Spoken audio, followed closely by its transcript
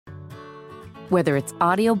Whether it's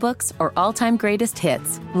audiobooks or all-time greatest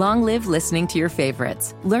hits, long live listening to your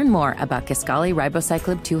favorites. Learn more about Kisqali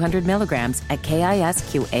Ribociclib 200 milligrams at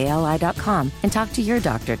KISQALI.com and talk to your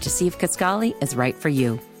doctor to see if Kisqali is right for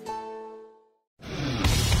you.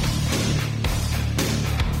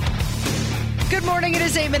 Good morning. It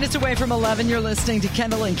is 8 minutes away from 11. You're listening to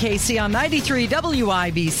Kendall and Casey on 93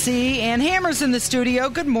 WIBC. And Hammer's in the studio.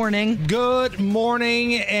 Good morning. Good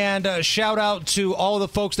morning. And shout out to all of the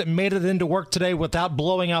folks that made it into work today without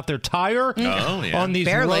blowing out their tire on these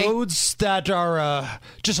roads that are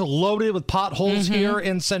just loaded with potholes here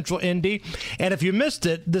in Central Indy. And if you missed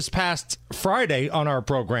it this past Friday on our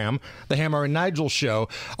program, the Hammer and Nigel show,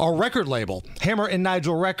 our record label, Hammer and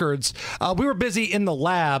Nigel Records, we were busy in the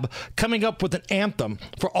lab coming up with an anthem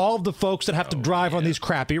for all of the folks that have to drive on these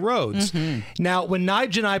crappy roads. Now, when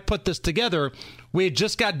Nigel and I put this together, we had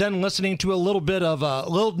just got done listening to a little bit of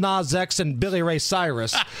Lil Nas X and Billy Ray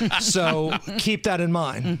Cyrus, so keep that in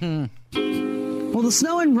mind. Well, the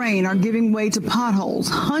snow and rain are giving way to potholes.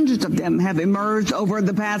 Hundreds of them have emerged over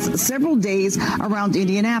the past several days around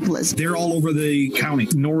Indianapolis. They're all over the county,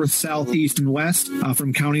 north, south, east, and west,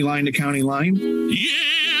 from county line to county line.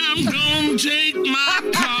 Yeah, I'm gonna take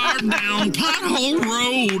my car down Pothole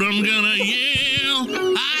Road. I'm gonna yell,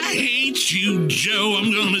 I hate you, Joe.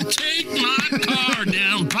 I'm gonna take my car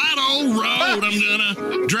down Pothole Road. I'm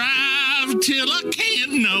gonna drive till I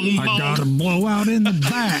can't no more. I got a blowout in the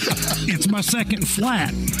back. It's my second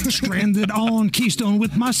flat. Stranded on Keystone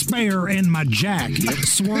with my spare and my jack.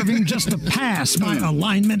 Swerving just to pass. My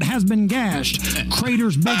alignment has been gashed.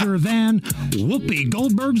 Craters bigger than Whoopi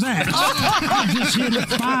Goldberg's ass. I just hit a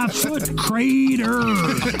 5-foot crater.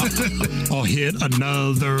 I'll hit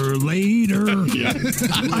another later.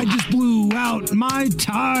 I just blew out my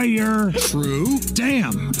tire. True.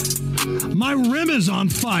 Damn. My rim is on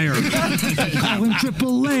fire. Calling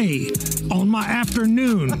AAA on my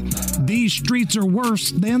afternoon. These streets are worse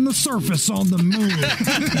than the surface on the moon.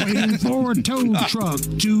 Waiting for a tow truck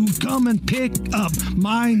to come and pick up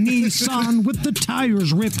my Nissan with the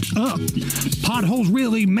tires ripped up. Potholes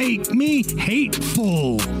really make me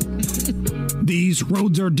hateful. These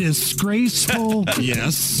roads are disgraceful.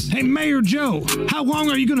 Yes. Hey, Mayor Joe, how long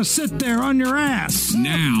are you going to sit there on your ass?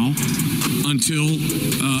 Now until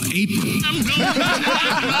April. I'm gonna take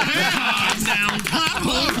my car down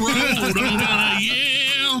Pothole Road. I'm gonna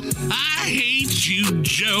yell, I hate you,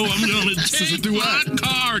 Joe. I'm gonna take my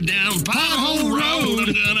car down Pothole Road.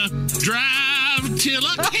 I'm gonna drive till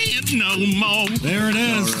I can't no more. There it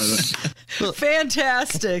is.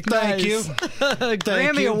 Fantastic. Thank you.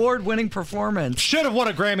 Grammy award-winning performance. Should have won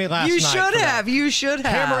a Grammy last night. You should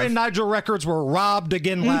have. Hammer and Nigel Records were robbed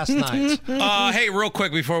again last night. Hey, real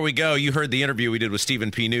quick before we go, you heard the interview we did with Stephen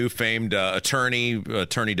Pinu, famed attorney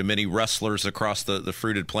to many wrestlers across the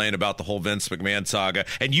fruited plain about the whole Vince McMahon saga.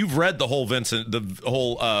 And you've read the whole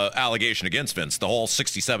allegation against Vince, the whole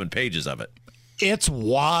 67 pages of it. It's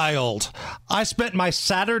wild. I spent my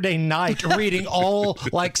Saturday night reading all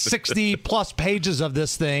 60 plus pages of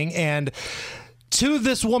this thing, and to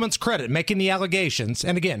this woman's credit, making the allegations,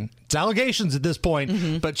 and again, it's allegations at this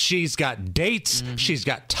point, but she's got dates, she's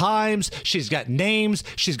got times, she's got names,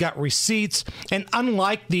 she's got receipts, and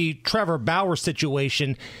unlike the Trevor Bauer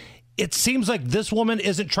situation, it seems like this woman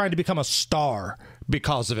isn't trying to become a star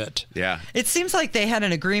because of it. Yeah. It seems like they had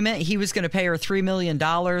an agreement. He was going to pay her $3 million.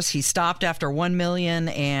 He stopped after $1 million.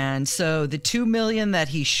 And so the $2 million that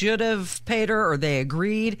he should have paid her, or they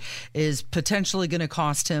agreed, is potentially going to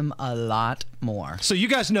cost him a lot more. So you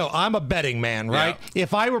guys know I'm a betting man, right? Yeah.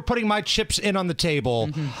 If I were putting my chips in on the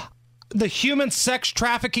table, the human sex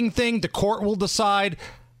trafficking thing, the court will decide.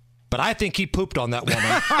 But I think he pooped on that woman.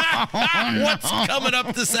 What's coming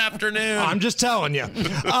up this afternoon? I'm just telling you.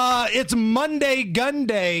 It's Monday Gun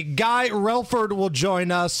Day. Guy Relford will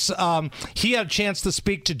join us. He had a chance to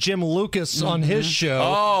speak to Jim Lucas on his show.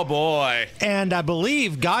 Oh, boy. And I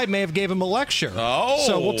believe Guy may have gave him a lecture. Oh.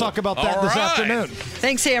 So we'll talk about that this afternoon.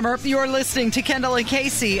 Thanks, Hammer. You're listening to Kendall and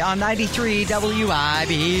Casey on 93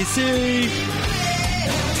 WIBC.